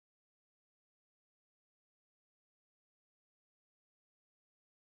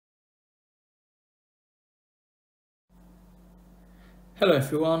Hello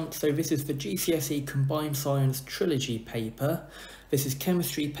everyone, so this is the GCSE Combined Science Trilogy paper. This is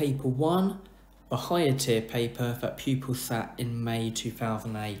Chemistry Paper 1, a higher tier paper that pupils sat in May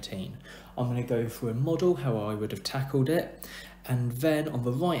 2018. I'm going to go through a model, how I would have tackled it, and then on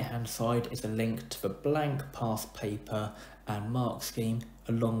the right hand side is a link to the blank past paper and mark scheme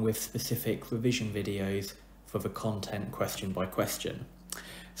along with specific revision videos for the content question by question.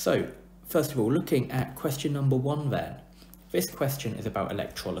 So first of all, looking at question number 1 then. This question is about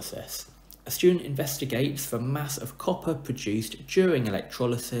electrolysis. A student investigates the mass of copper produced during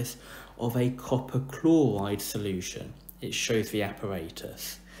electrolysis of a copper chloride solution. It shows the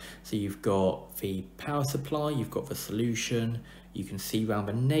apparatus. So you've got the power supply, you've got the solution, you can see around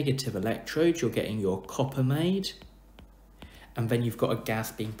the negative electrode you're getting your copper made, and then you've got a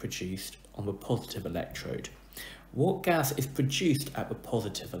gas being produced on the positive electrode. What gas is produced at the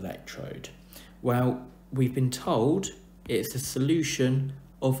positive electrode? Well, we've been told it's a solution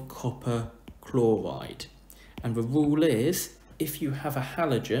of copper chloride, and the rule is if you have a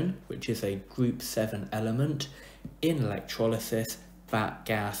halogen, which is a group 7 element, in electrolysis, that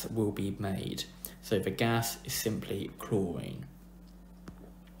gas will be made. So the gas is simply chlorine.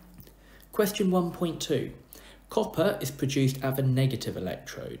 Question 1.2. Copper is produced at the negative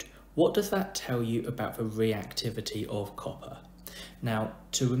electrode. What does that tell you about the reactivity of copper? Now,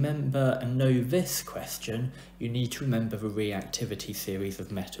 to remember and know this question, you need to remember the reactivity series of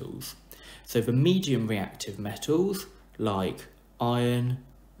metals. So the medium reactive metals, like iron,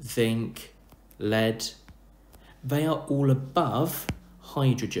 zinc, lead, they are all above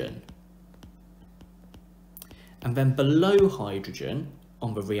hydrogen. And then below hydrogen,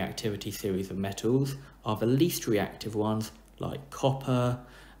 on the reactivity series of metals, are the least reactive ones, like copper,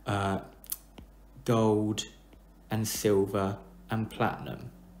 gold, and silver, and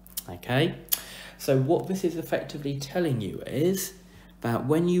platinum. Okay, so what this is effectively telling you is that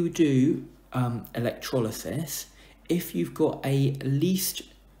when you do electrolysis, if you've got a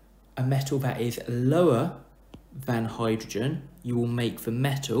metal that is lower than hydrogen, you will make the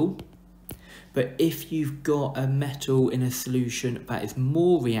metal. But if you've got a metal in a solution that is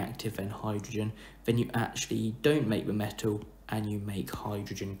more reactive than hydrogen, then you actually don't make the metal and you make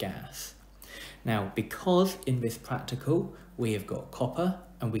hydrogen gas. Now, because in this practical we have got copper,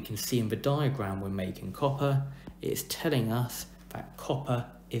 and we can see in the diagram we're making copper, it's telling us that copper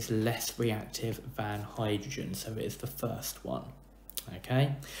is less reactive than hydrogen, so it is the first one.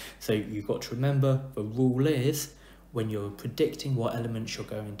 Okay, so you've got to remember the rule is when you're predicting what elements you're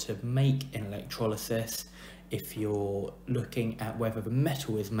going to make in electrolysis, if you're looking at whether the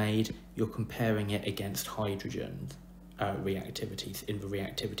metal is made, you're comparing it against hydrogen reactivities in the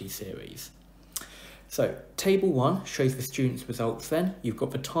reactivity series. So table 1 shows the students' results then. You've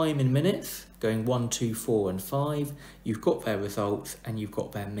got the time in minutes, going 1, 2, 4 and 5. You've got their results and you've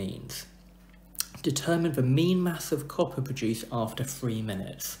got their means. Determine the mean mass of copper produced after 3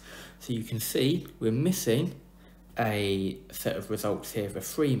 minutes. So you can see we're missing a set of results here for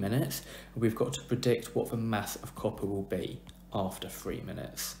 3 minutes. We've got to predict what the mass of copper will be after 3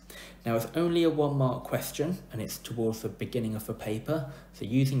 minutes. Now it's only a 1 mark question and it's towards the beginning of the paper, so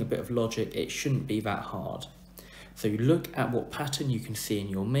using a bit of logic it shouldn't be that hard. So you look at what pattern you can see in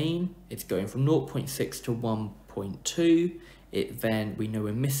your mean. It's going from 0.6 to 1.2. Then we know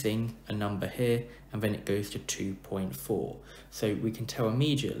we're missing a number here, and then it goes to 2.4. So we can tell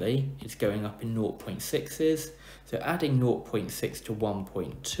immediately it's going up in 0.6s. So adding 0.6 to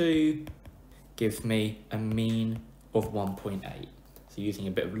 1.2 gives me a mean of 1.8. So using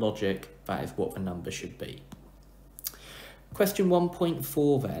a bit of logic, that is what the number should be. Question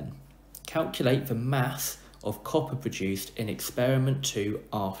 1.4 then. Calculate the mass of copper produced in experiment 2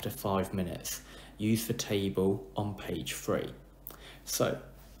 after 5 minutes. Use the table on page 3. So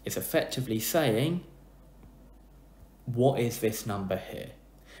it's effectively saying, what is this number here?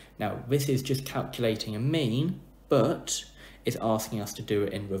 Now this is just calculating a mean, but it's asking us to do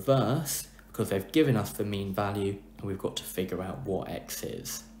it in reverse because they've given us the mean value and we've got to figure out what x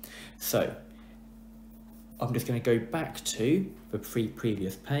is. So I'm just going to go back to the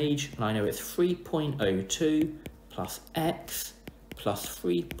previous page, and I know it's 3.02 plus x plus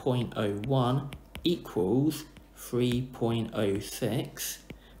 3.01 equals 3.06.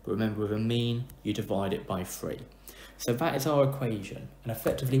 But remember, with a mean, you divide it by 3. So that is our equation. And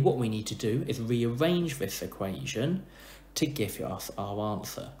effectively what we need to do is rearrange this equation to give us our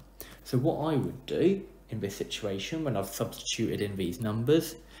answer. So what I would do in this situation, when I've substituted in these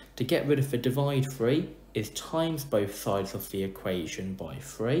numbers, to get rid of the divide 3 is times both sides of the equation by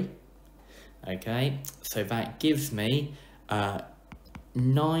 3. Okay, so that gives me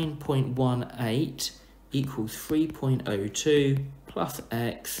 9.18 equals 3.02 plus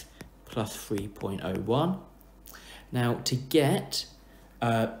x plus 3.01. Now to get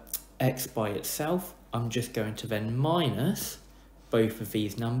x by itself, I'm just going to then minus both of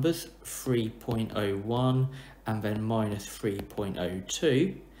these numbers, 3.01 and then minus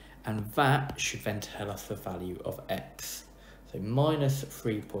 3.02, and that should then tell us the value of x. So minus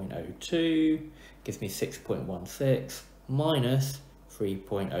 3.02 gives me 6.16, minus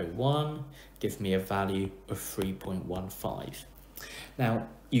 3.01 gives me a value of 3.15. Now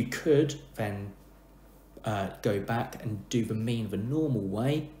you could then go back and do the mean the normal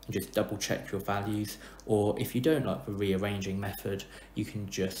way and just double check your values, or if you don't like the rearranging method, you can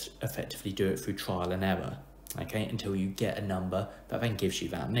just effectively do it through trial and error, okay, until you get a number that then gives you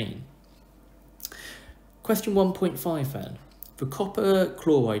that mean. Question 1.5 then. The copper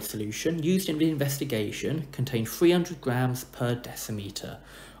chloride solution used in the investigation contained 300 grams per decimeter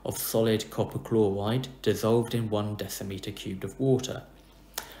of solid copper chloride dissolved in 1 decimeter cubed of water.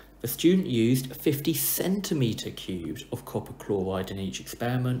 The student used 50 centimeter cubed of copper chloride in each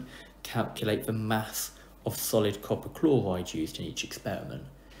experiment. Calculate the mass of solid copper chloride used in each experiment.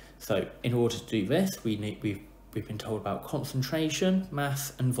 So in order to do this, we've been told about concentration,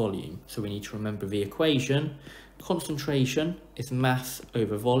 mass and volume. So we need to remember the equation. Concentration is mass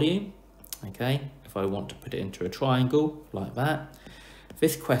over volume, okay? If I want to put it into a triangle like that.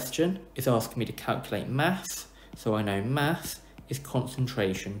 This question is asking me to calculate mass, so I know mass is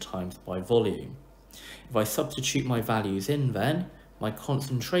concentration times by volume. If I substitute my values in then, my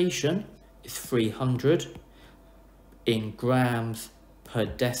concentration is 300 in grams per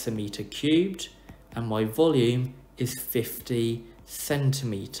decimeter cubed, and my volume is 50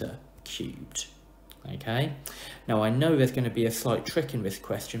 centimeter cubed. Okay, now I know there's going to be a slight trick in this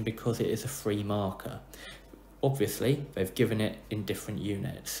question because it is a free marker. Obviously, they've given it in different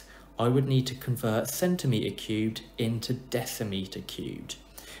units. I would need to convert centimetre cubed into decimetre cubed.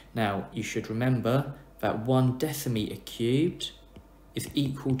 Now, you should remember that 1 decimetre cubed is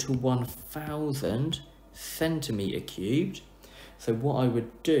equal to 1,000 centimetre cubed. So what I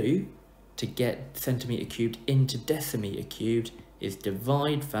would do to get centimetre cubed into decimetre cubed is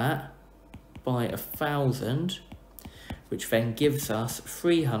divide that by 1,000, which then gives us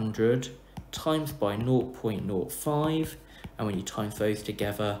 300 times by 0.05, and when you times those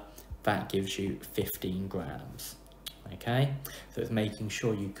together, that gives you 15 grams. Okay, so it's making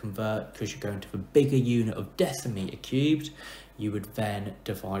sure you convert, because you're going to the bigger unit of decimetre cubed, you would then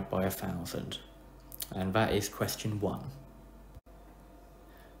divide by 1,000. And that is question 1.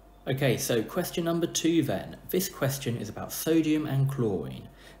 Okay, so question number 2 then. This question is about sodium and chlorine.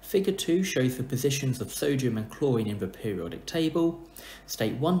 Figure 2 shows the positions of sodium and chlorine in the periodic table.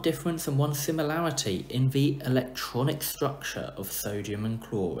 State one difference and one similarity in the electronic structure of sodium and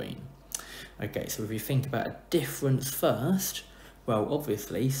chlorine. Okay, so if you think about a difference first, well,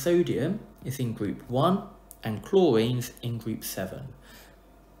 obviously sodium is in group 1 and chlorine's in group 7.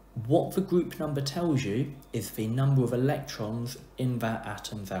 What the group number tells you is the number of electrons in that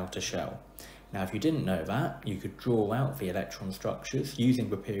atom's outer shell. Now, if you didn't know that, you could draw out the electron structures using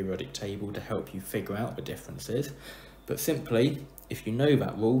the periodic table to help you figure out the differences. But simply, if you know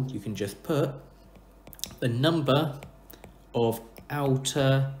that rule, you can just put the number of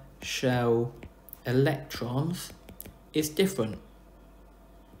outer shell electrons is different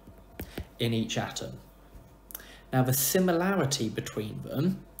in each atom. Now, the similarity between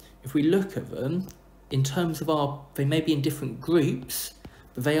them, if we look at them in terms of they may be in different groups,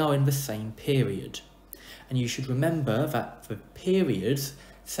 but they are in the same period. And you should remember that the periods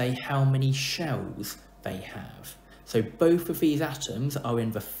say how many shells they have. So both of these atoms are in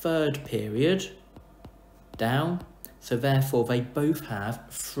the 3rd period down, so therefore they both have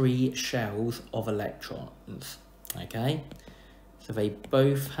 3 shells of electrons. Okay, so they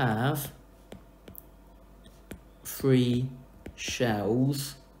both have 3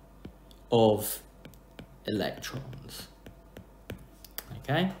 shells of electrons.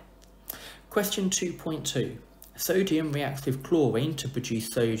 Okay. Question 2.2. Sodium reacts with chlorine to produce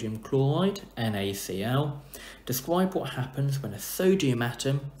sodium chloride, NaCl. Describe what happens when a sodium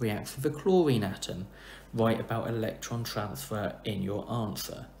atom reacts with a chlorine atom. Write about electron transfer in your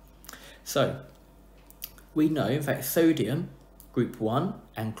answer. So, we know that sodium, group 1,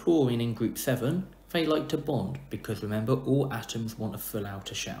 and chlorine in group 7, they like to bond because remember, all atoms want a full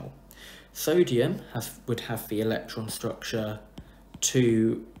outer shell. Sodium would have the electron structure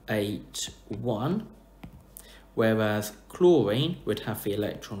 281, whereas chlorine would have the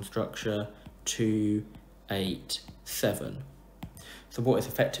electron structure 287. So what is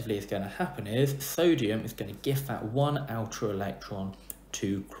effectively is going to happen is sodium is going to give that one outer electron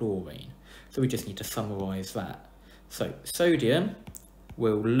to chlorine. So we just need to summarise that. So sodium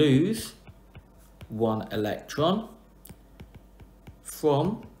will lose 1 electron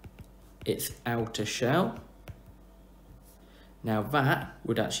from its outer shell. Now that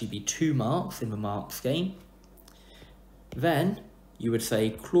would actually be 2 marks in the mark scheme. Then you would say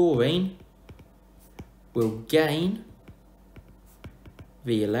chlorine will gain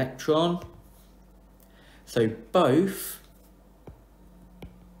the electron. So both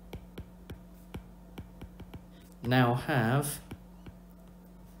now have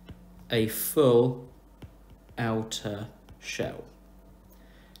a full outer shell.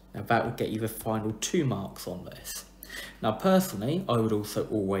 Now that would get you the final 2 marks on this. Now personally, I would also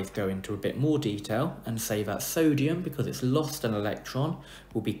always go into a bit more detail and say that sodium, because it's lost an electron,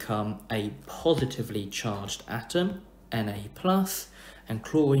 will become a positively charged atom, Na+, and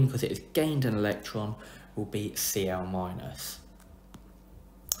chlorine, because it has gained an electron, will be Cl-.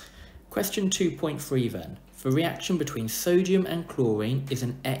 Question 2.3 then. The reaction between sodium and chlorine is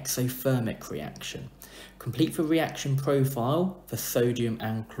an exothermic reaction. Complete the reaction profile for sodium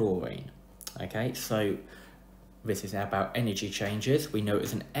and chlorine. Okay, so this is about energy changes. We know it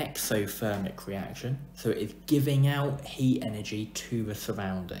is an exothermic reaction, so it is giving out heat energy to the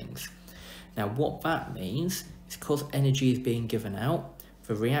surroundings. Now what that means is because energy is being given out,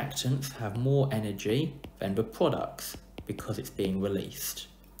 the reactants have more energy than the products because it's being released.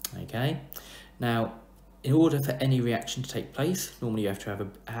 Okay, now in order for any reaction to take place, normally you have to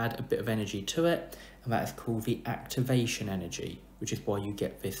add a bit of energy to it, and that is called the activation energy, which is why you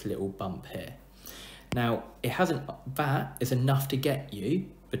get this little bump here. Now, that is enough to get you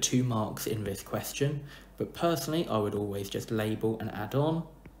the 2 marks in this question, but personally, I would always just label and add on.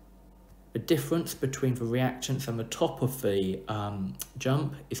 The difference between the reactants and the top of the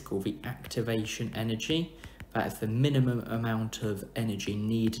jump is called the activation energy. That is the minimum amount of energy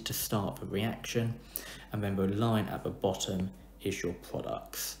needed to start the reaction, and then the line at the bottom is your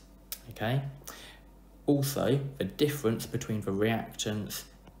products. Okay. Also, the difference between the reactants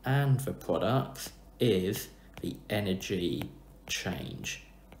and the products is the energy change,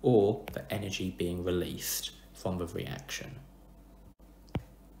 or the energy being released from the reaction.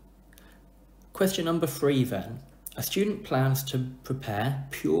 Question number 3 then. A student plans to prepare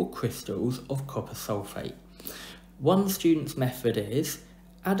pure crystals of copper sulfate. One student's method is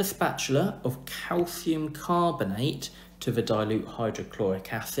add a spatula of calcium carbonate to the dilute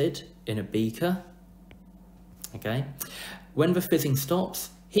hydrochloric acid in a beaker. Okay. When the fizzing stops,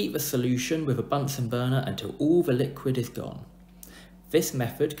 heat the solution with a Bunsen burner until all the liquid is gone. This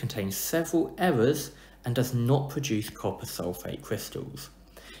method contains several errors and does not produce copper sulfate crystals.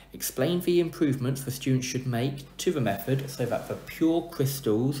 Explain the improvements the students should make to the method so that the pure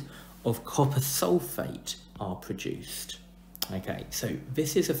crystals of copper sulfate are produced. Okay, so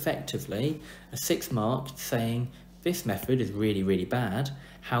this is effectively a 6 mark saying this method is really bad.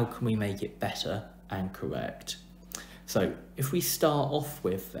 How can we make it better and correct? So if we start off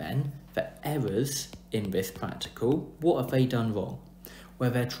with then the errors in this practical, what have they done wrong?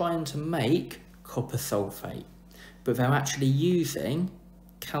 Well, they're trying to make copper sulfate, but they're actually using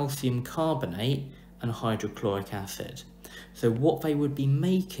calcium carbonate and hydrochloric acid. So what they would be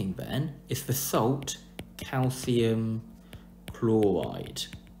making then is the salt calcium chloride.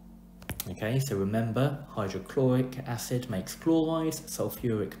 Okay, so remember, hydrochloric acid makes chlorides,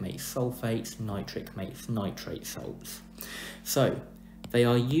 sulfuric makes sulfates, nitric makes nitrate salts. So they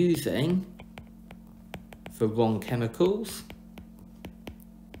are using the wrong chemicals.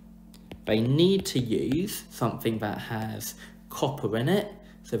 They need to use something that has copper in it,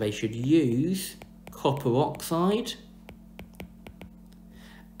 so they should use copper oxide,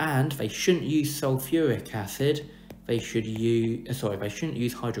 and they shouldn't use sulfuric acid. They shouldn't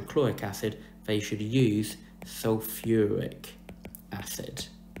use hydrochloric acid, they should use sulfuric acid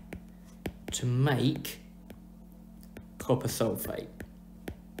to make copper sulfate.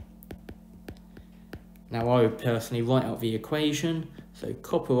 Now I would personally write out the equation, so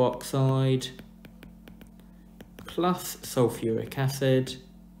copper oxide plus sulfuric acid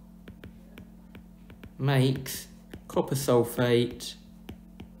makes copper sulfate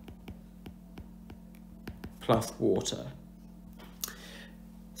plus water.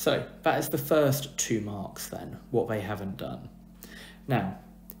 So that is the first 2 marks then, what they haven't done. Now,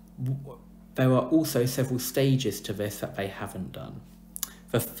 there are also several stages to this that they haven't done.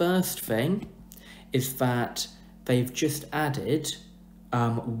 The first thing is that they've just added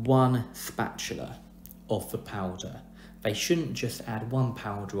 1 spatula of the powder. They shouldn't just add 1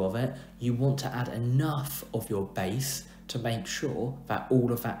 powder of it. You want to add enough of your base to make sure that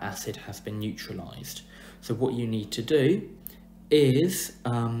all of that acid has been neutralized. So what you need to do is,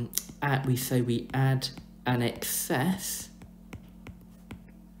 we add an excess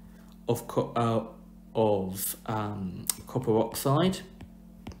of copper oxide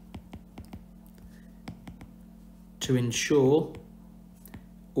to ensure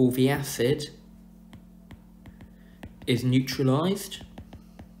all the acid is neutralised.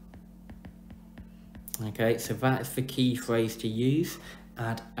 Okay, so that's the key phrase to use,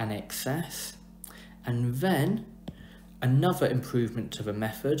 add an excess. And then another improvement to the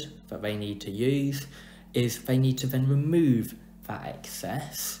method that they need to use is they need to then remove that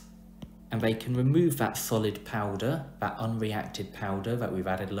excess, and they can remove that solid powder, that unreacted powder that we've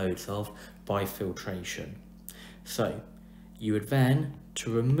added loads of, by filtration. So you would then,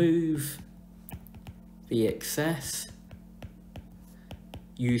 to remove the excess,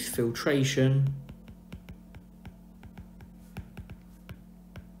 use filtration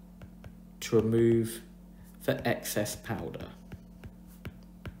to remove the excess powder.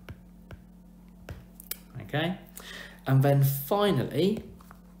 Okay, and then finally,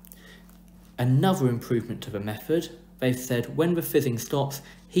 another improvement to the method, they've said when the fizzing stops,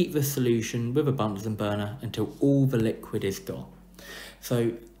 heat the solution with a Bunsen burner until all the liquid is gone.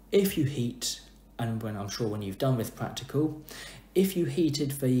 So if you heat, and I'm sure when you've done this practical, if you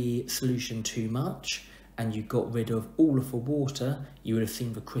heated the solution too much and you got rid of all of the water, you would have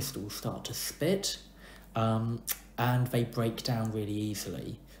seen the crystals start to spit, and they break down really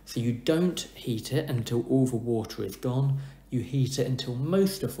easily. So you don't heat it until all the water is gone. You heat it until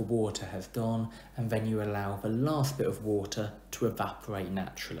most of the water has gone, and then you allow the last bit of water to evaporate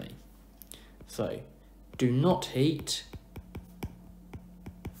naturally. So do not heat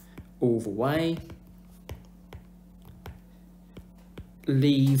all the way.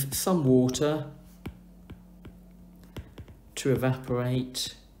 Leave some water to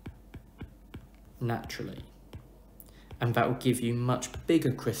evaporate naturally, and that will give you much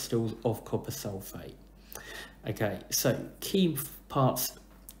bigger crystals of copper sulfate. Okay, so key parts,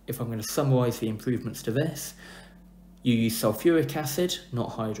 if I'm going to summarise the improvements to this: you use sulfuric acid, not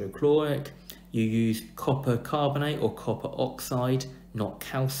hydrochloric. You use copper carbonate or copper oxide, not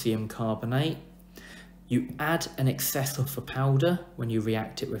calcium carbonate. You add an excess of the powder when you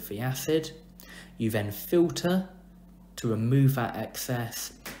react it with the acid. You then filter to remove that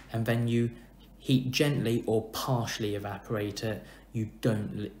excess, and then you heat gently or partially evaporate it. You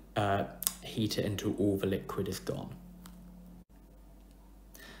don't heat it until all the liquid is gone.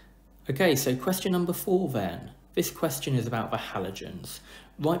 Okay, so question number 4 then. This question is about the halogens.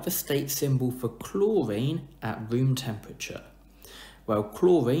 Write the state symbol for chlorine at room temperature. Well,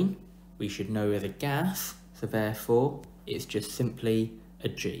 chlorine, we should know, is a gas, so therefore it's just simply a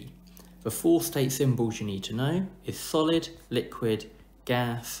G. The 4 state symbols you need to know is solid, liquid,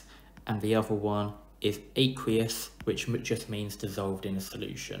 gas, and the other one is aqueous, which just means dissolved in a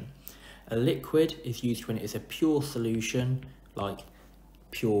solution. A liquid is used when it is a pure solution, like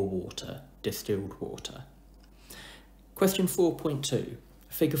pure water, distilled water. Question 4.2.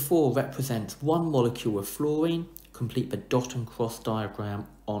 Figure 4 represents one molecule of fluorine. Complete the dot and cross diagram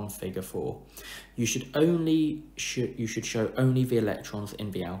on figure 4. You should show only the electrons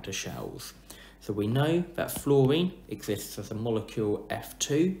in the outer shells. So we know that fluorine exists as a molecule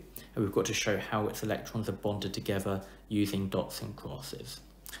F2, and we've got to show how its electrons are bonded together using dots and crosses.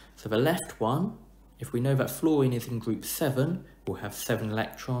 So the left one, if we know that fluorine is in group 7, will have 7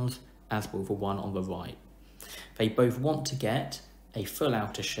 electrons, as will the one on the right. They both want to get a full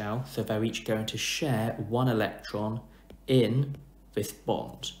outer shell, so they're each going to share 1 electron in this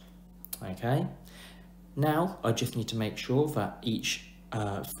bond. Okay, now I just need to make sure that each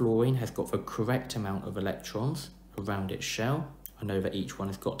fluorine has got the correct amount of electrons around its shell. I know that each one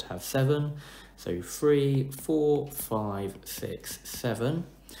has got to have 7, so 3, 4, 5, 6, 7,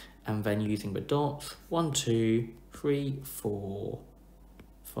 and then using the dots, 1, 2, 3, 4,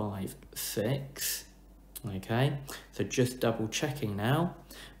 5, 6. Okay, so just double checking now.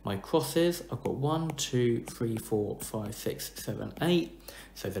 My crosses, I've got 1, 2, 3, 4, 5, 6, 7, 8.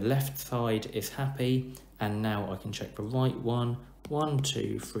 So the left side is happy, and now I can check the right one. 1,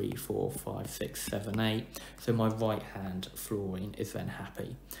 2, 3, 4, 5, 6, 7, 8. So my right hand fluorine is then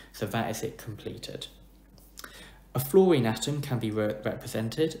happy. So that is it completed. A fluorine atom can be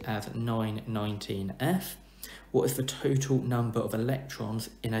represented as 919F. What is the total number of electrons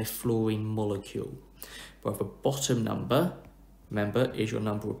in a fluorine molecule? Well, the bottom number, remember, is your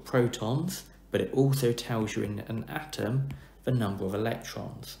number of protons, but it also tells you in an atom the number of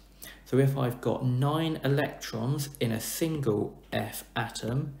electrons. So if I've got 9 electrons in a single F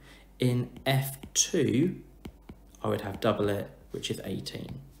atom, in F2, I would have double it, which is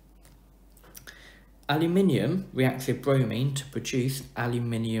 18. Aluminium reacts with bromine to produce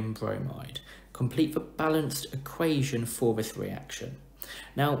aluminium bromide. Complete the balanced equation for this reaction.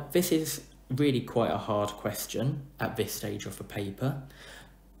 Now, this is really quite a hard question at this stage of the paper.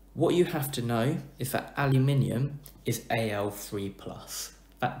 What you have to know is that aluminium is Al3+.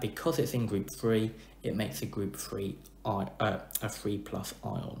 That because it's in group 3, it makes a group 3 a 3+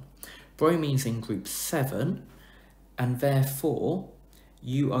 ion. Bromine's in group 7, and therefore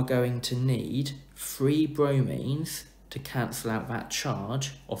you are going to need 3 bromines to cancel out that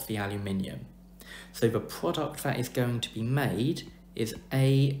charge of the aluminium. So the product that is going to be made is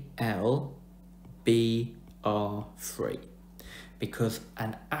AlBr3, because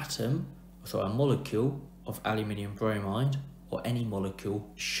an atom, so a molecule of aluminium bromide, or any molecule,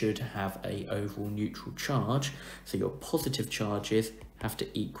 should have a overall neutral charge, so your positive charges have to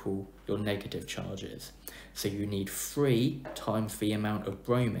equal your negative charges. So you need 3 times the amount of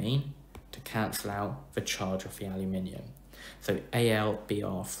bromine to cancel out the charge of the aluminium. So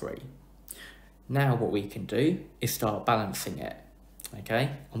AlBr3. Now what we can do is start balancing it.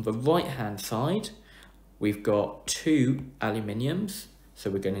 Okay, on the right hand side, we've got 2 aluminiums, so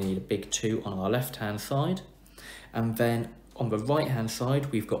we're going to need a big 2 on our left hand side, and then on the right hand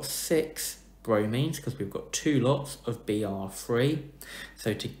side we've got 6 bromines because we've got 2 lots of Br3.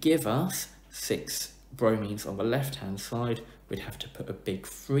 So to give us 6 bromines on the left hand side, we'd have to put a big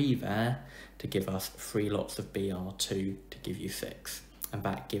 3 there to give us 3 lots of Br2 to give you 6, and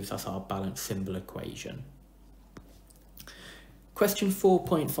that gives us our balanced symbol equation. Question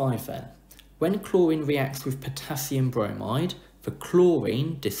 4.5 then. When chlorine reacts with potassium bromide, the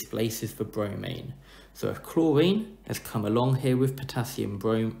chlorine displaces the bromine. So if chlorine has come along here with potassium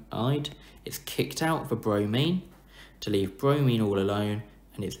bromide, it's kicked out the bromine to leave bromine all alone,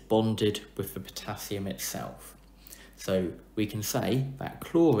 and it's bonded with the potassium itself. So we can say that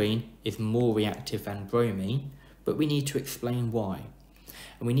chlorine is more reactive than bromine, but we need to explain why.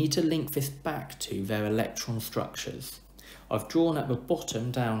 And we need to link this back to their electron structures. I've drawn at the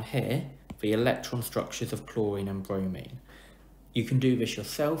bottom down here the electron structures of chlorine and bromine. You can do this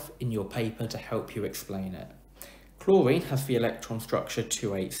yourself in your paper to help you explain it. Chlorine has the electron structure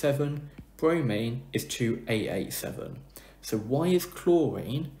 287, bromine is 2887. So why is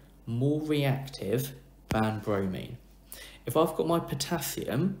chlorine more reactive than bromine? If I've got my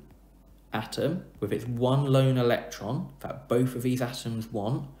potassium atom with its 1 lone electron that both of these atoms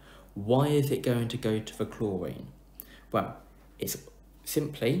want, why is it going to go to the chlorine? Well, it's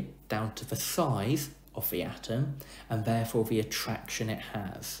simply down to the size of the atom and therefore the attraction it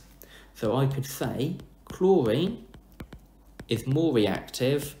has. So I could say chlorine is more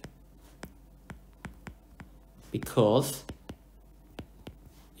reactive because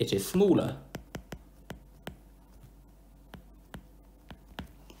it is smaller.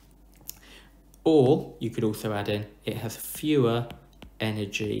 Or you could also add in it has fewer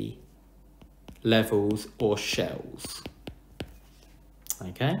energy levels or shells.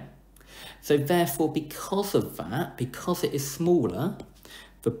 Okay, so therefore because of that, because it is smaller,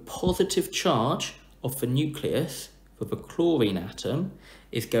 the positive charge of the nucleus for the chlorine atom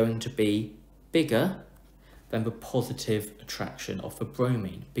is going to be bigger than the positive attraction of the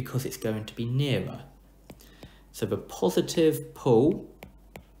bromine because it's going to be nearer. So the positive pull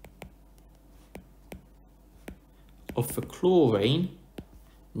of the chlorine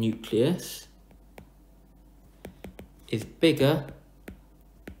nucleus is bigger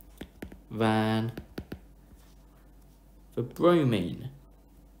than the bromine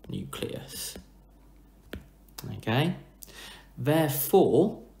nucleus. Okay,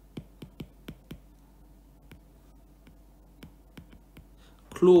 therefore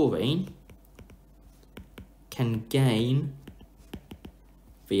chlorine can gain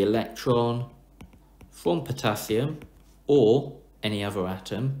the electron from potassium or any other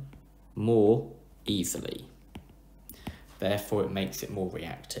atom more easily. Therefore it makes it more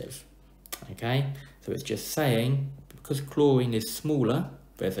reactive. Okay, so it's just saying because chlorine is smaller,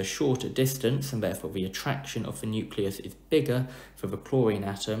 there's a shorter distance and therefore the attraction of the nucleus is bigger for the chlorine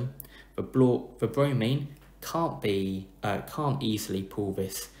atom. The bromine can't easily pull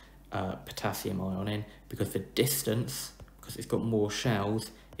this potassium ion in because the distance, because it's got more shells,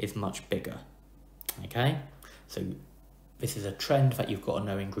 is much bigger. Okay, so this is a trend that you've got to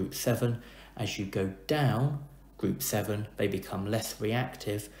know in group 7. As you go down group 7, they become less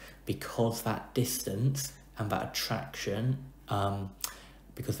reactive because that distance and that attraction,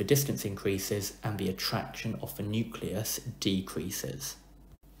 because the distance increases and the attraction of the nucleus decreases.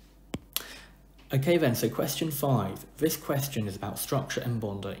 Okay then, so question 5. This question is about structure and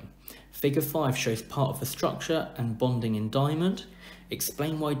bonding. Figure 5 shows part of the structure and bonding in diamond.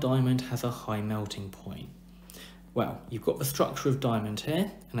 Explain why diamond has a high melting point. Well, you've got the structure of diamond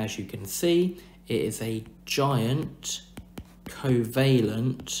here, and as you can see, it is a giant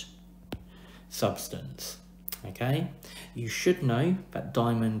covalent substance. Okay, you should know that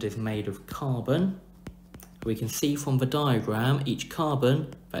diamond is made of carbon. We can see from the diagram, each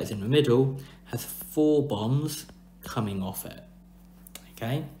carbon that is in the middle has 4 bonds coming off it.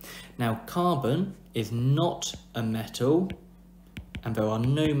 Okay, now carbon is not a metal, and there are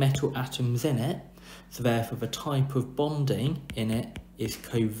no metal atoms in it, so therefore the type of bonding in it is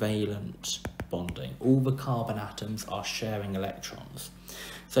covalent bonding. All the carbon atoms are sharing electrons.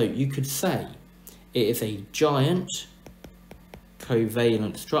 So you could say it is a giant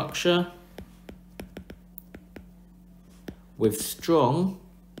covalent structure with strong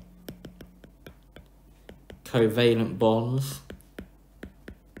covalent bonds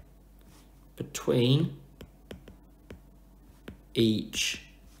between each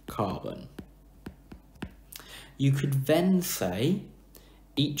carbon. You could then say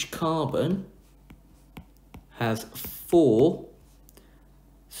each carbon has 4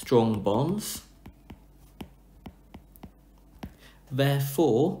 strong bonds.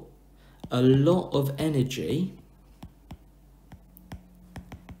 Therefore, a lot of energy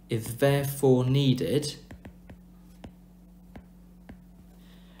is therefore needed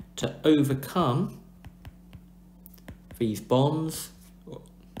to overcome these bonds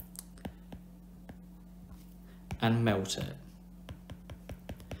and melt it,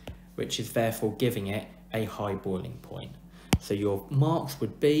 which is therefore giving it a high boiling point. So your marks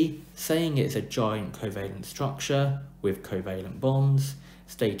would be saying it's a giant covalent structure with covalent bonds,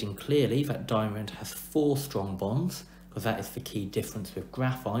 stating clearly that diamond has 4 strong bonds, because that is the key difference with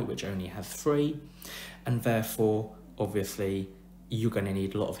graphite, which only has 3, and therefore obviously you're going to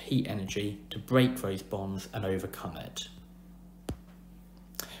need a lot of heat energy to break those bonds and overcome it.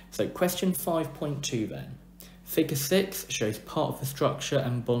 So question 5.2 then. Figure 6 shows part of the structure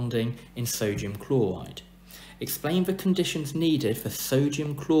and bonding in sodium chloride. Explain the conditions needed for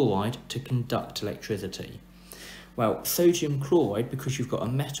sodium chloride to conduct electricity. Well, sodium chloride, because you've got a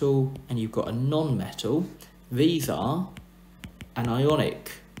metal and you've got a non-metal, these are an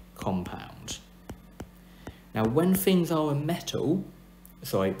ionic compound. Now, when things are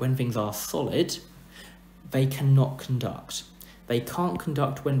when things are solid, they cannot conduct. They can't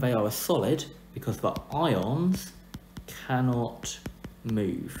conduct when they are a solid because the ions cannot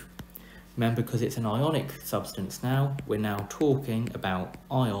move. Remember, because it's an ionic substance now, we're now talking about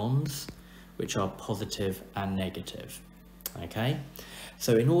ions, which are positive and negative. Okay,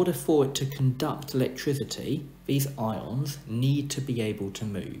 so in order for it to conduct electricity, these ions need to be able to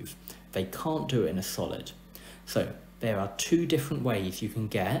move. They can't do it in a solid. So there are 2 different ways you can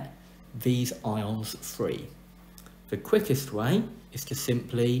get these ions free. The quickest way is to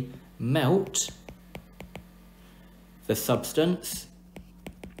simply melt the substance,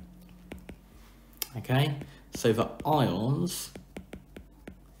 okay, so the ions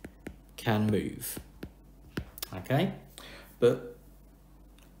can move, okay, but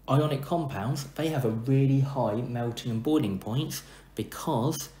ionic compounds, they have a really high melting and boiling points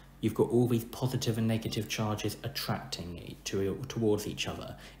because you've got all these positive and negative charges attracting towards each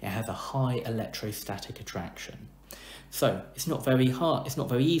other. It has a high electrostatic attraction. So it's not very hard, it's not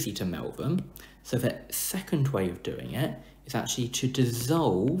very easy to melt them. So the second way of doing it is actually to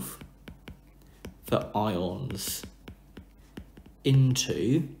dissolve the ions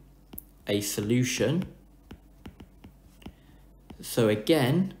into a solution. So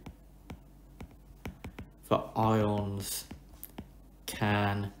again, the ions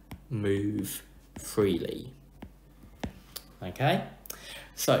can move freely. Okay,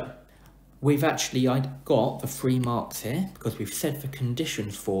 so we've actually got the 3 marks here because we've said the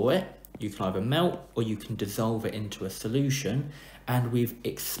conditions for it. You can either melt or you can dissolve it into a solution, and we've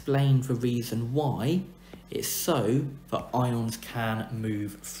explained the reason why it's so that ions can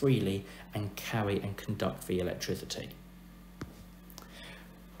move freely and carry and conduct the electricity.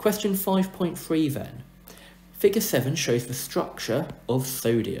 Question 5.3 then. Figure 7 shows the structure of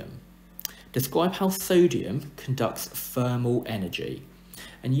sodium. Describe how sodium conducts thermal energy.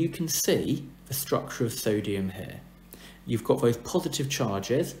 And you can see the structure of sodium here. You've got those positive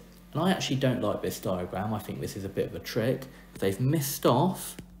charges, and I actually don't like this diagram. I think this is a bit of a trick. They've missed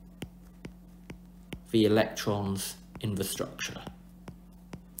off the electrons in the structure.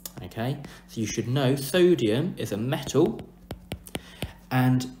 Okay, so you should know sodium is a metal,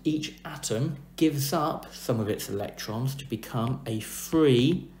 and each atom gives up some of its electrons to become a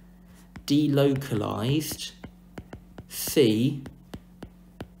free, delocalized sea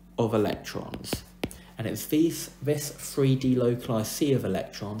of electrons. and it's this free delocalized sea of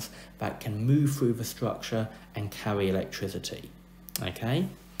electrons that can move through the structure and carry electricity. Okay,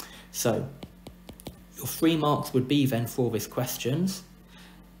 so your 3 marks would be then for this questions.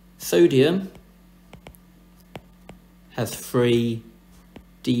 Sodium has 3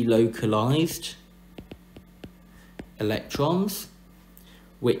 delocalized electrons,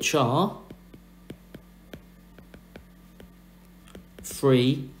 which are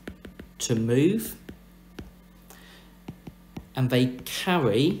free to move, and they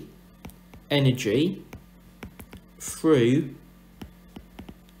carry energy through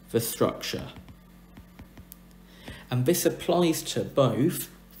the structure. And this applies to both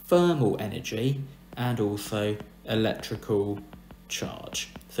thermal energy and also electrical charge.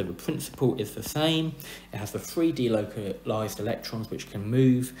 So the principle is the same. It has the 3 delocalized electrons which can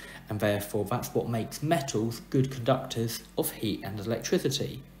move, and therefore that's what makes metals good conductors of heat and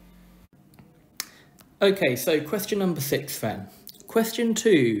electricity. Okay, so question number 6 then.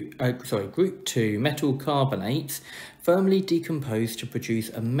 Group 2 metal carbonates thermally decompose to produce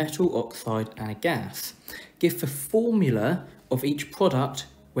a metal oxide and a gas. Give the formula of each product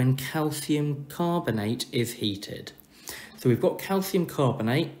when calcium carbonate is heated. So we've got calcium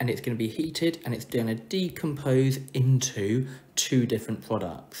carbonate, and it's going to be heated, and it's going to decompose into 2 different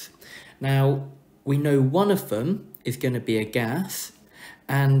products. Now, we know one of them is going to be a gas,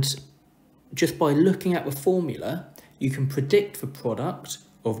 and just by looking at the formula, you can predict the product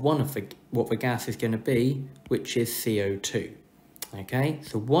of what the gas is going to be, which is CO2. Okay,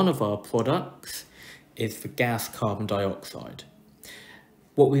 so one of our products is the gas carbon dioxide.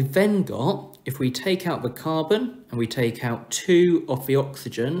 What we've then got, if we take out the carbon and we take out 2 of the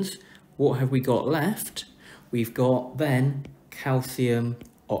oxygens, what have we got left? We've got then calcium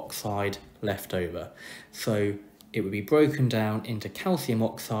oxide left over. So it would be broken down into calcium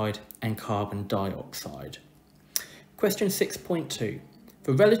oxide and carbon dioxide. Question 6.2.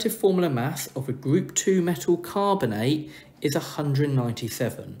 The relative formula mass of a group 2 metal carbonate is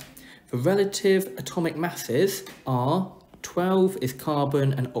 197. The relative atomic masses are 12 is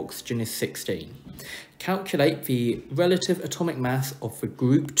carbon and oxygen is 16. Calculate the relative atomic mass of the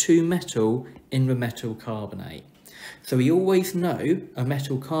group 2 metal in the metal carbonate. So we always know a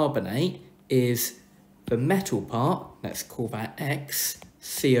metal carbonate is the metal part, let's call that X,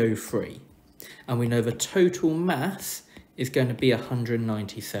 CO3. And we know the total mass is going to be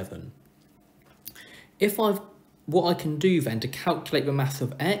 197. What I can do then to calculate the mass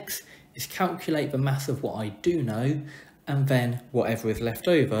of X is calculate the mass of what I do know, and then whatever is left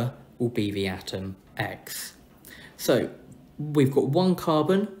over will be the atom X. So we've got 1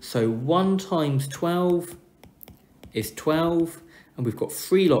 carbon, so 1 times 12 is 12, and we've got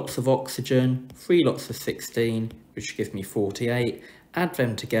 3 lots of oxygen, 3 lots of 16, which gives me 48. Add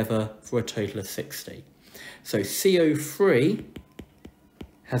them together for a total of 60. So CO3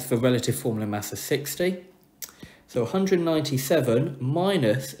 has the relative formula mass of 60. So 197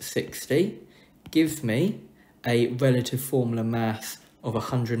 minus 60 gives me a relative formula mass of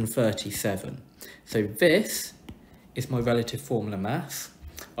 137. So this is my relative formula mass.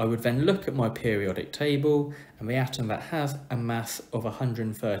 I would then look at my periodic table, and the atom that has a mass of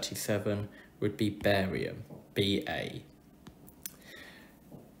 137 would be barium, Ba.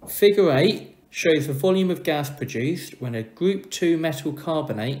 Figure 8 shows the volume of gas produced when a group 2 metal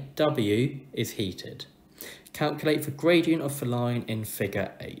carbonate, W, is heated. Calculate the gradient of the line in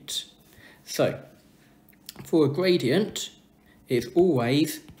figure 8. So, for a gradient, it's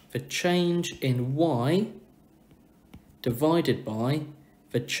always the change in Y divided by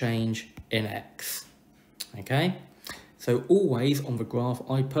the change in X. Okay? So always on the graph,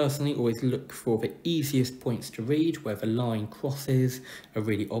 I personally always look for the easiest points to read where the line crosses a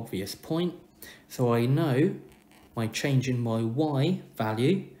really obvious point. So I know my change in my Y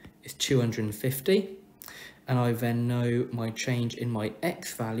value is 250, and I then know my change in my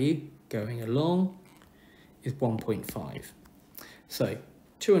X value going along is 1.5. So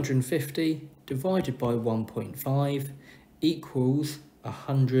 250 divided by 1.5 equals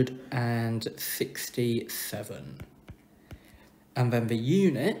 167. And then the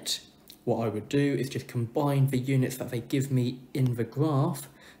unit, what I would do is just combine the units that they give me in the graph,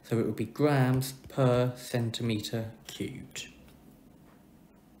 so it would be grams per centimetre cubed.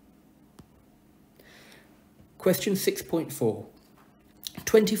 Question 6.4.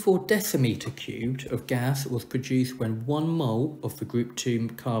 24 decimetre cubed of gas was produced when 1 mole of the group 2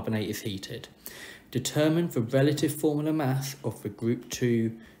 carbonate is heated. Determine the relative formula mass of the group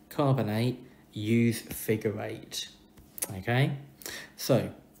 2 carbonate, use figure 8. Okay,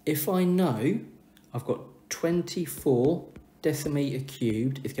 so if I know I've got 24 decimetre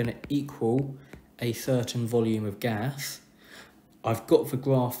cubed is going to equal a certain volume of gas, I've got the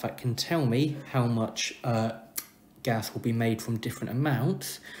graph that can tell me how much gas will be made from different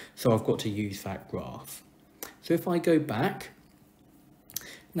amounts, so I've got to use that graph. So if I go back,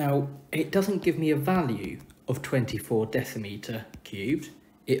 now it doesn't give me a value of 24 decimeter cubed,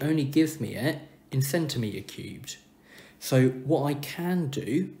 it only gives me it in centimeter cubed. So what I can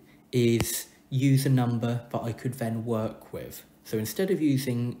do is use a number that I could then work with. So instead of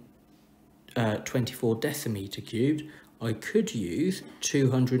using 24 decimeter cubed, I could use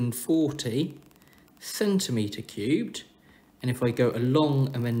 240 centimeter cubed, and if I go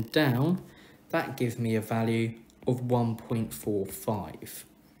along and then down, that gives me a value of 1.45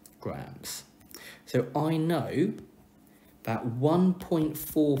 grams. So I know that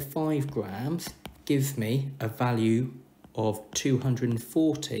 1.45 grams gives me a value of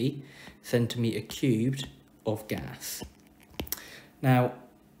 240 centimeter cubed of gas. Now,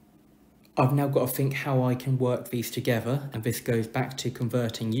 I've now got to think how I can work these together, and this goes back to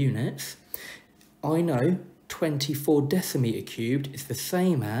converting units. I know 24 decimeter cubed is the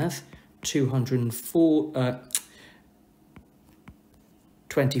same as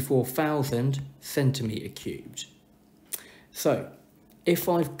 24,000 centimeter cubed. So if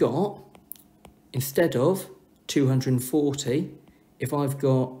I've got, instead of 240, if I've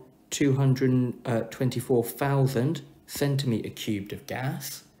got 24,000 centimeter cubed of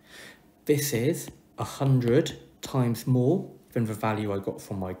gas, this is 100 times more than the value I got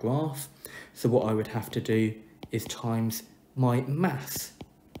from my graph. So what I would have to do is times my mass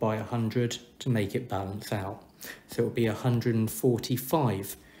by 100 to make it balance out. So it would be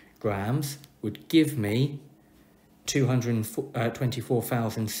 145 grams would give me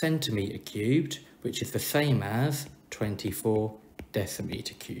 24,000 centimeter cubed, which is the same as 24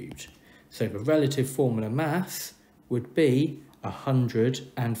 decimeter cubed. So the relative formula mass would be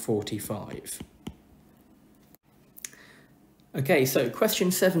 145. Okay, so question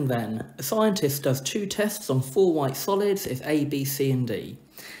 7 then. A scientist does 2 tests on 4 white solids, it's A, B, C and D.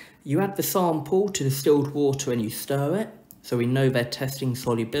 You add the sample to distilled water and you stir it, so we know they're testing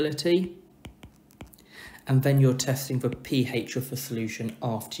solubility. And then you're testing the pH of the solution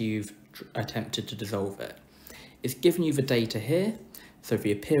after you've attempted to dissolve it. It's given you the data here, so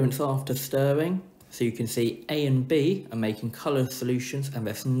the appearance after stirring, so you can see A and B are making coloured solutions and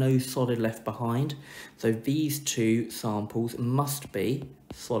there's no solid left behind. So these 2 samples must be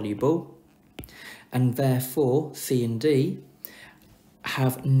soluble, and therefore C and D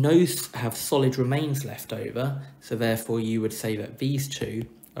have solid remains left over. So therefore you would say that these 2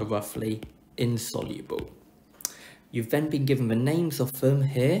 are roughly insoluble. You've then been given the names of them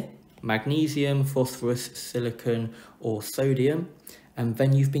here: magnesium, phosphorus, silicon or sodium. And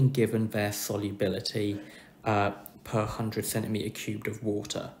then you've been given their solubility per 100 centimeter cubed of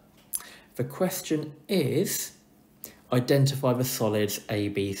water. The question is, identify the solids A,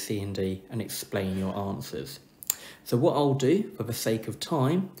 B, C and D and explain your answers. So what I'll do for the sake of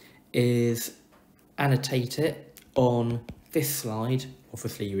time is annotate it on this slide.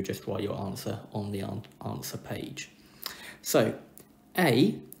 Obviously you would just write your answer on the answer page. So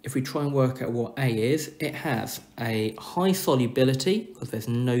A, if we try and work out what A is, it has a high solubility because there's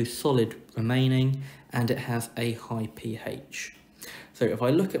no solid remaining, and it has a high pH. So if I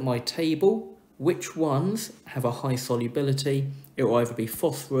look at my table, which ones have a high solubility? It will either be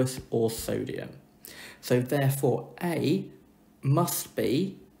phosphorus or sodium. So therefore A must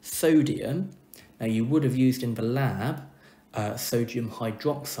be sodium. Now you would have used in the lab sodium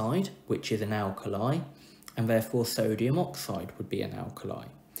hydroxide, which is an alkali, and therefore sodium oxide would be an alkali.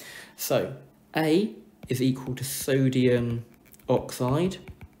 So A is equal to sodium oxide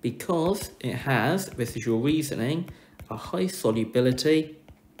because it has, this is your reasoning, a high solubility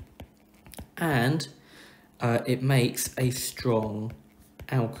and it makes a strong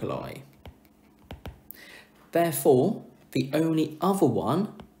alkali. Therefore, the only other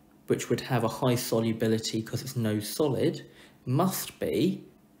one which would have a high solubility because it's no solid must be,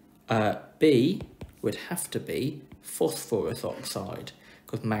 B would have to be phosphorus oxide,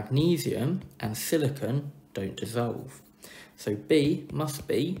 because magnesium and silicon don't dissolve. So B must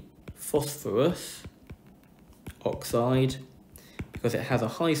be phosphorus oxide because it has a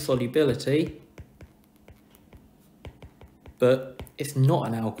high solubility, but it's not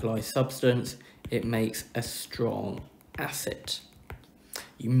an alkali substance, it makes a strong acid.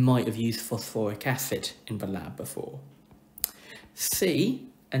 You might have used phosphoric acid in the lab before. C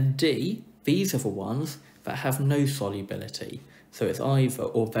and D, these are the ones that have no solubility. So it's either,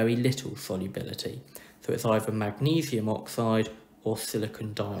 or very little solubility. So it's either magnesium oxide or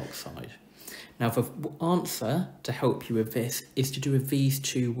silicon dioxide. Now the answer to help you with this is to do with these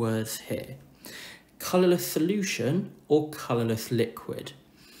 2 words here. colourless solution or colourless liquid.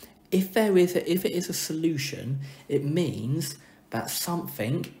 If it is a solution, it means that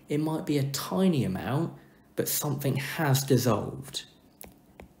something, it might be a tiny amount, but something has dissolved.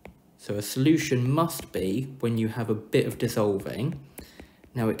 So a solution must be when you have a bit of dissolving.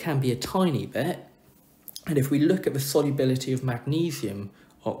 Now it can be a tiny bit, and if we look at the solubility of magnesium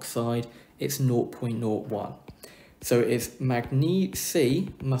oxide, it's 0.01. So it's C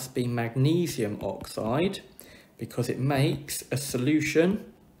must be magnesium oxide because it makes a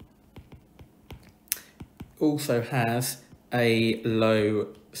solution, also has a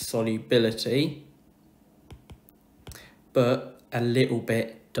low solubility, but a little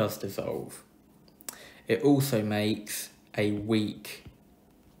bit does dissolve. It also makes a weak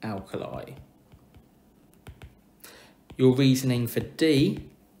alkali. Your reasoning for D,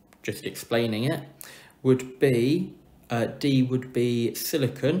 just explaining it, would be, D would be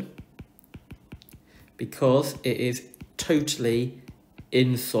silicon because it is totally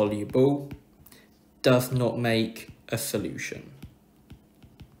insoluble, does not make a solution.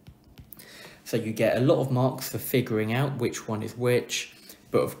 So you get a lot of marks for figuring out which one is which,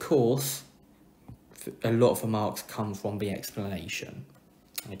 but of course, a lot of the marks come from the explanation.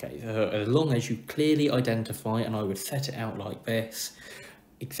 Okay, so as long as you clearly identify, and I would set it out like this,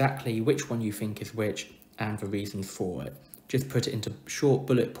 exactly which one you think is which and the reasons for it. Just put it into short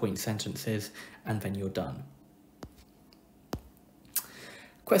bullet point sentences and then you're done.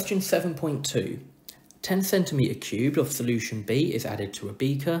 Question 7.2. 10 centimetre cubed of solution B is added to a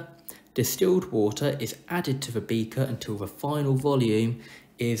beaker. Distilled water is added to the beaker until the final volume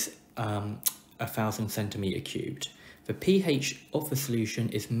is 1,000 centimetre cubed. The pH of the solution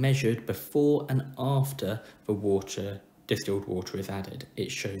is measured before and after the distilled water is added.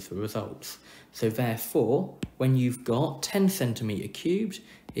 It shows the results. So therefore, when you've got 10 centimetre cubed,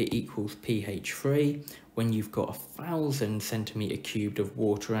 it equals pH 3. When you've got 1,000 centimetre cubed of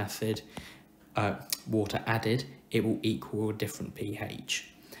water added, it will equal a different pH.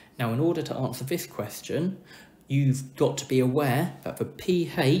 Now, in order to answer this question, you've got to be aware that the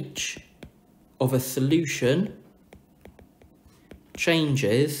pH of a solution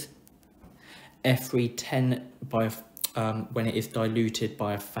changes every 10 by when it is diluted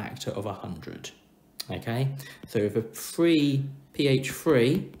by a factor of 100. Okay, so the pH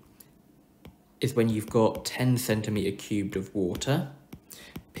 3 is when you've got 10 centimetre cubed of water.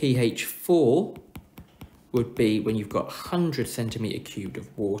 pH 4 would be when you've got 100 centimetre cubed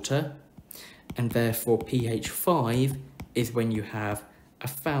of water, and therefore pH 5 is when you have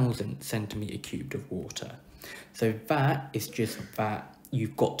 1,000 centimetre cubed of water. So that is just that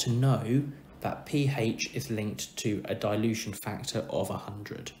you've got to know that pH is linked to a dilution factor of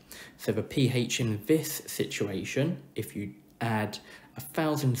 100. So the pH in this situation, if you add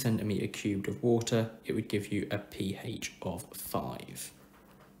 1,000 centimetre cubed of water, it would give you a pH of 5.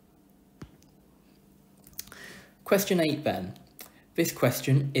 Question 8 then. This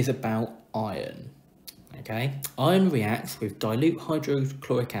question is about iron. Okay, iron reacts with dilute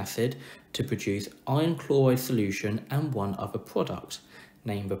hydrochloric acid to produce iron chloride solution and one other product.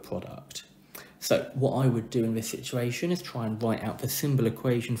 Name the product. So what I would do in this situation is try and write out the symbol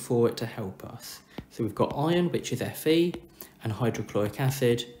equation for it to help us. So we've got iron, which is Fe, and hydrochloric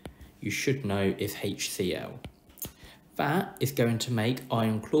acid, you should know, is HCl. That is going to make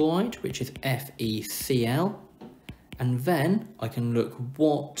iron chloride, which is FeCl, and then I can look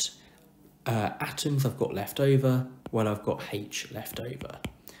what atoms I've got left over. Well, I've got H left over.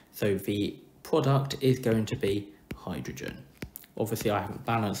 So the product is going to be hydrogen. Obviously, I haven't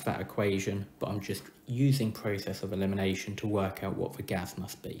balanced that equation, but I'm just using process of elimination to work out what the gas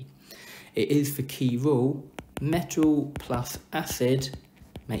must be. It is the key rule, metal plus acid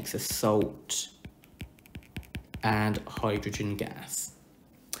makes a salt and hydrogen gas.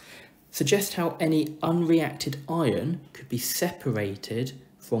 Suggest how any unreacted iron could be separated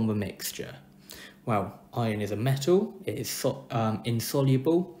from the mixture. Well, iron is a metal, it is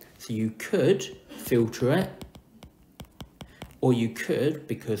insoluble, so you could filter it, or you could,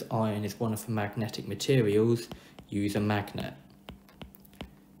 because iron is one of the magnetic materials, use a magnet.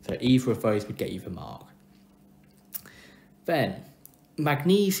 So either of those would get you the mark. Then,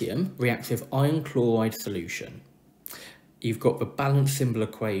 magnesium reacts with iron chloride solution. You've got the balanced symbol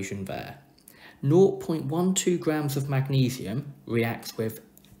equation there. 0.12 grams of magnesium reacts with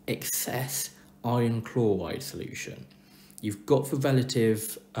excess iron chloride solution. You've got the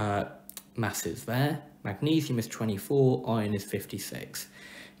relative masses there. Magnesium is 24, iron is 56.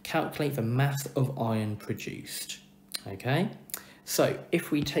 Calculate the mass of iron produced. Okay, so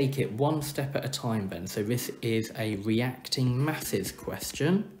if we take it one step at a time then, so this is a reacting masses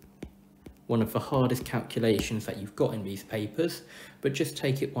question. one of the hardest calculations that you've got in these papers, but just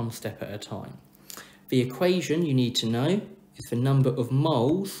take it one step at a time. The equation you need to know is the number of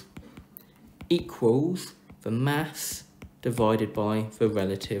moles equals the mass divided by the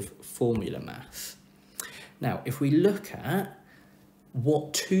relative formula mass. Now, if we look at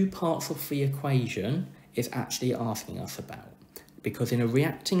what two parts of the equation is actually asking us about, because in a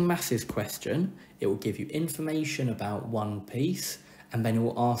reacting masses question, it will give you information about one piece and then it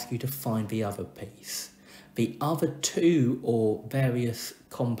will ask you to find the other piece. The other two or various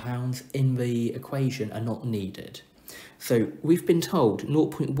compounds in the equation are not needed. So we've been told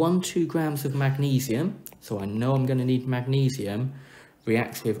 0.12 grams of magnesium, so I know I'm going to need magnesium,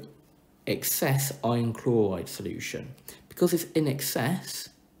 reacts with excess iron chloride solution. Because it's in excess,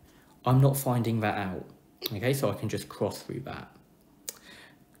 I'm not finding that out. Okay, so I can just cross through that.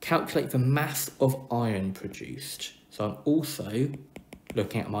 Calculate the mass of iron produced. So I'm also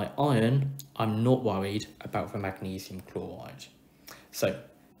looking at my iron. I'm not worried about the magnesium chloride. So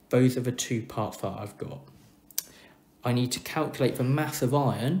those are the two parts that I've got. I need to calculate the mass of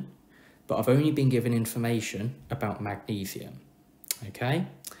iron, but I've only been given information about magnesium. Okay,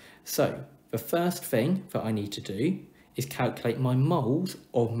 so the first thing that I need to do is calculate my moles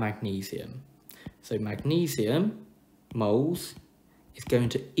of magnesium. So magnesium moles is going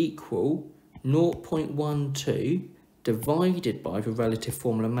to equal 0.12 divided by the relative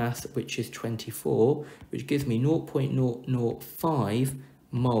formula mass, which is 24, which gives me 0.005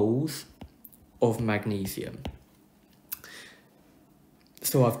 moles of magnesium.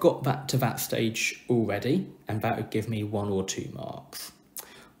 So I've got that to that stage already, and that would give me 1 or 2 marks.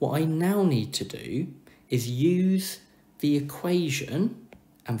 What I now need to do is use the equation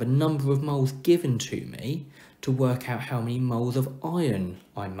and the number of moles given to me to work out how many moles of iron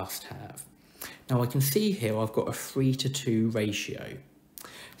I must have. Now I can see here I've got a 3:2 ratio.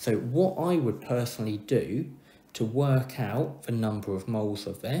 So what I would personally do to work out the number of moles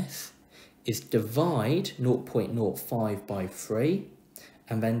of this is divide 0.05 by 3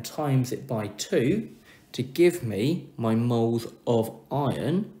 and then times it by 2 to give me my moles of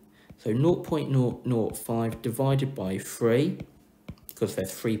iron. So 0.005 divided by 3, because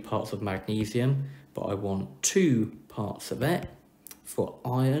there's 3 parts of magnesium, but I want 2 parts of it for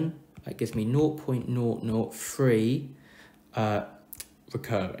iron. That gives me 0.003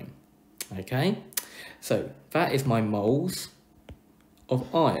 recurring. Okay, so that is my moles of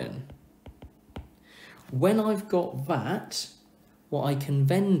iron. When I've got that, what I can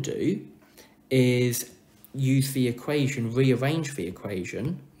then do is use the equation, rearrange the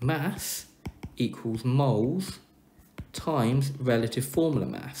equation, mass equals moles times relative formula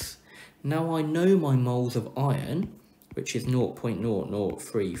mass. Now I know my moles of iron, which is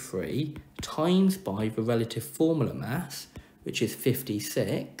 0.0033, times by the relative formula mass, which is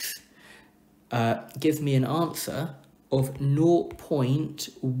 56, gives me an answer of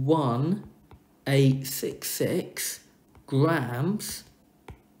 0.1866 grams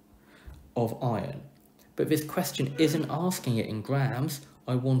of iron. But this question isn't asking it in grams,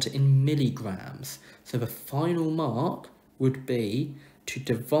 I want it in milligrams. So the final mark would be to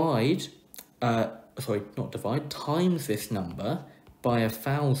divide, times this number by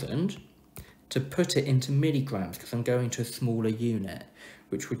 1,000 to put it into milligrams, because I'm going to a smaller unit,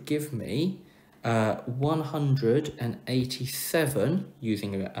 which would give me 187,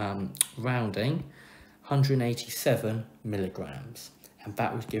 using rounding, 187 milligrams, and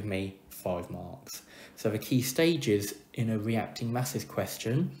that would give me 5 marks. So the key stages in a reacting masses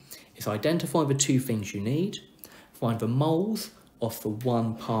question is identify the 2 things you need, find the moles of the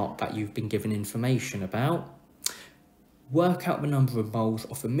 1 part that you've been given information about, work out the number of moles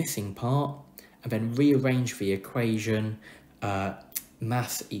of the missing part, and then rearrange the equation,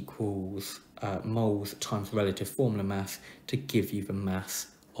 mass equals moles times relative formula mass, to give you the mass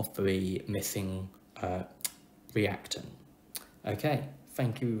of the missing reactant. Okay,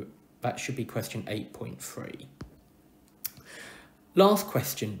 thank you. That should be question 8.3. Last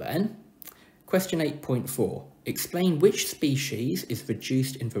question then, question 8.4. Explain which species is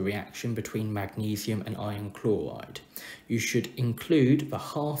reduced in the reaction between magnesium and iron chloride. You should include the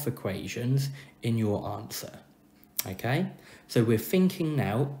half equations in your answer. Okay, so we're thinking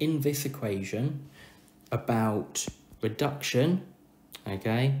now in this equation about reduction,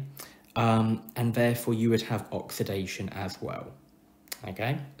 okay, and therefore you would have oxidation as well.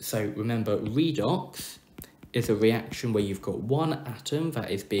 Okay, so remember, redox is a reaction where you've got one atom that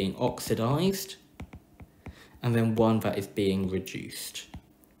is being oxidized and then one that is being reduced.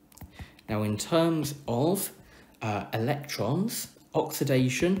 Now in terms of electrons,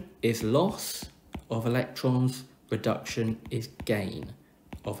 oxidation is loss of electrons, reduction is gain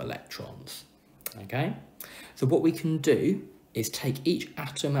of electrons. Okay, so what we can do is take each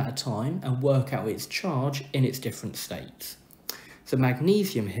atom at a time and work out its charge in its different states. So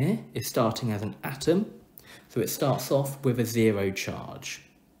magnesium here is starting as an atom, so it starts off with a 0 charge.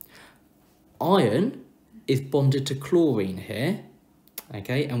 Iron is bonded to chlorine here,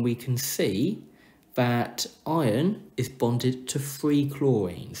 okay, and we can see that iron is bonded to 3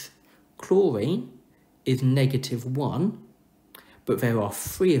 chlorines. Chlorine is -1, but there are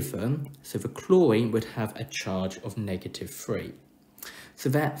 3 of them, so the chlorine would have a charge of -3. So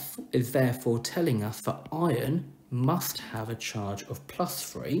that is therefore telling us that iron must have a charge of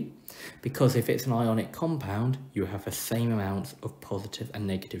 +3, because if it's an ionic compound, you have the same amount of positive and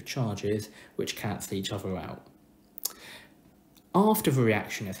negative charges, which cancel each other out. After the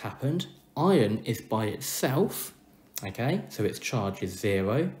reaction has happened, iron is by itself, okay, so its charge is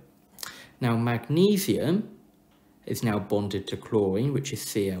 0. Now magnesium is now bonded to chlorine, which is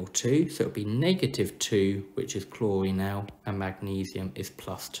Cl2, so it'll be -2, which is chlorine now, and magnesium is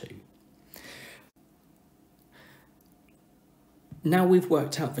 +2. Now we've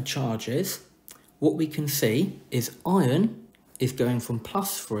worked out the charges, what we can see is iron is going from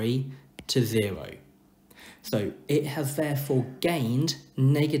 +3 to 0. So it has therefore gained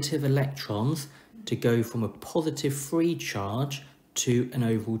negative electrons to go from a +3 charge to an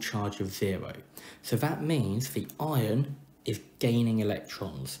overall charge of 0. So that means the iron is gaining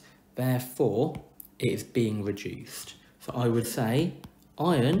electrons, therefore it is being reduced. So I would say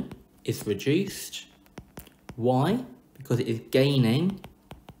iron is reduced. Why? Because it is gaining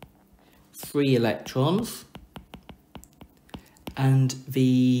 3 electrons, and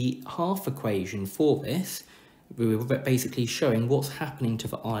the half equation for this, we were basically showing what's happening to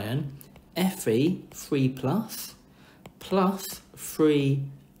the iron. Fe 3 plus 3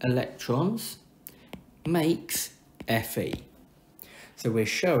 electrons makes Fe. So we're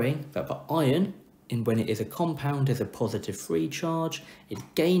showing that the iron, when it is a compound, is a +3 charge, it's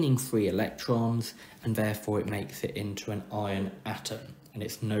gaining 3 electrons, and therefore it makes it into an iron atom, and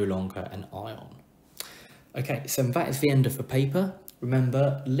it's no longer an ion. Okay, so that is the end of the paper.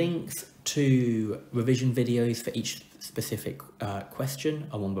 Remember, links to revision videos for each specific question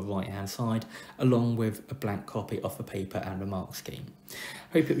are on the right hand side, along with a blank copy of the paper and remark scheme.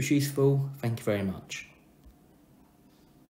 Hope it was useful. Thank you very much.